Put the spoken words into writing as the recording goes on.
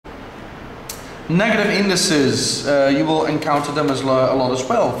Negative indices, you will encounter them a lot as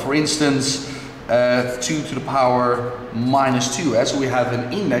well. For instance, 2 to the power minus 2, so we have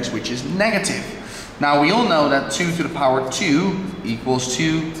an index which is negative. Now we all know that 2 to the power 2 equals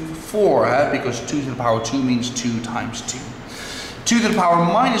to 4, because 2 to the power 2 means 2 times 2. 2 to the power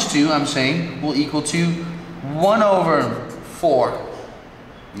minus 2, I'm saying, will equal to 1 over 4.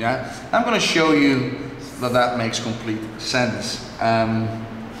 Yeah, I'm going to show you that that makes complete sense.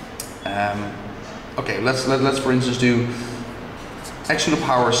 Okay, let's for instance do x to the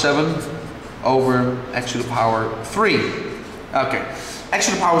power 7 over x to the power 3. Okay, x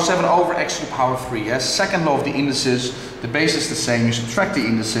to the power 7 over x to the power 3. Yes, second law of the indices, the base is the same, you subtract the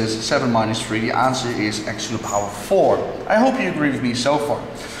indices, 7 minus 3, the answer is x to the power 4. I hope you agree with me so far.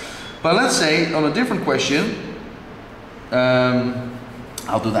 But let's say on a different question,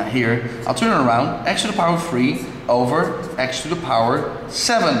 I'll do that here, I'll turn it around, x to the power 3 over x to the power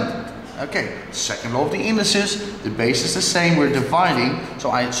 7. Okay, second law of the indices, the base is the same, we're dividing, so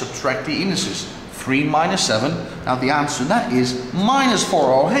I subtract the indices. 3 minus 7, now the answer to that is minus 4.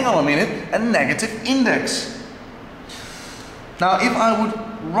 Oh, hang on a minute, a negative index. Now if I would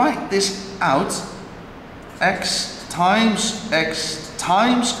write this out, x times x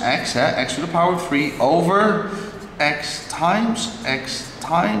times x, x to the power 3 over x times x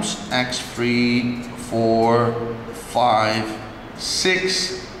times x, 3, 4, 5,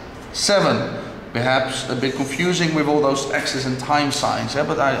 6, 7. Perhaps a bit confusing with all those x's and time signs,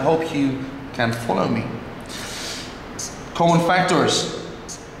 but I hope you can follow me. Common factors,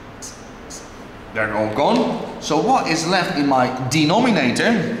 they're all gone. So what is left in my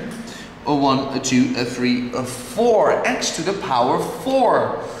denominator? A 1, a 2, a 3, a 4. X to the power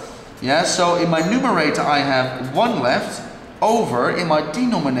 4. Yeah, so in my numerator I have 1 left, over in my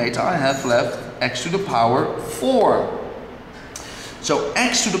denominator I have left x to the power 4. So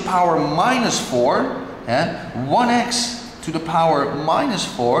x to the power minus 4, 1x to the power minus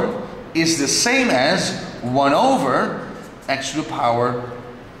 4 is the same as 1 over x to the power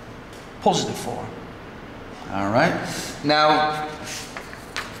positive 4. Alright, now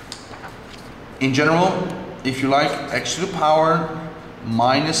in general, if you like, x to the power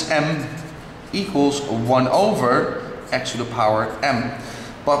minus m equals 1 over x to the power m.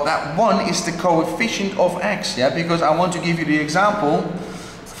 But that 1 is the coefficient of x, because I want to give you the example,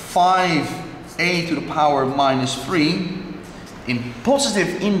 5a to the power minus 3 in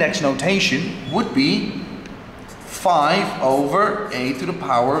positive index notation would be 5 over a to the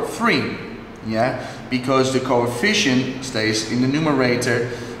power 3, because the coefficient stays in the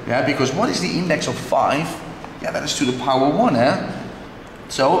numerator, because what is the index of 5? That is to the power 1,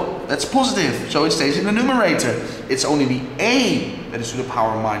 So that's positive, so it stays in the numerator. It's only the a that is to the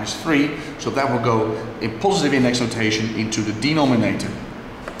power minus 3, so that will go in positive index notation into the denominator.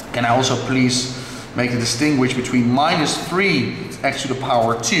 Can I also please make a distinguish between minus 3x to the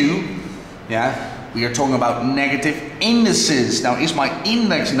power 2? We are talking about negative indices. Now, is my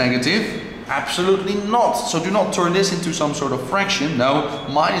index negative? Absolutely not. So do not turn this into some sort of fraction. No,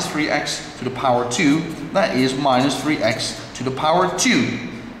 minus 3x to the power 2, that is minus 3x to the power 2.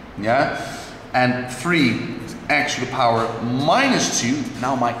 And 3x to the power minus 2,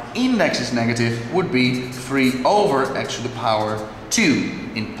 now my index is negative, would be 3 over x to the power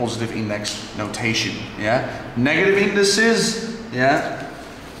 2 in positive index notation. Negative indices,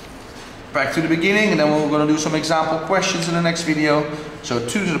 back to the beginning, and then we're going to do some example questions in the next video. So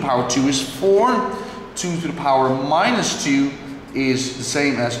 2 to the power 2 is 4, 2 to the power minus 2 is the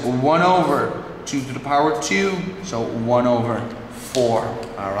same as 1 over 2 to the power 2, so 1 over 4.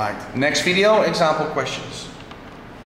 Alright, next video, example questions.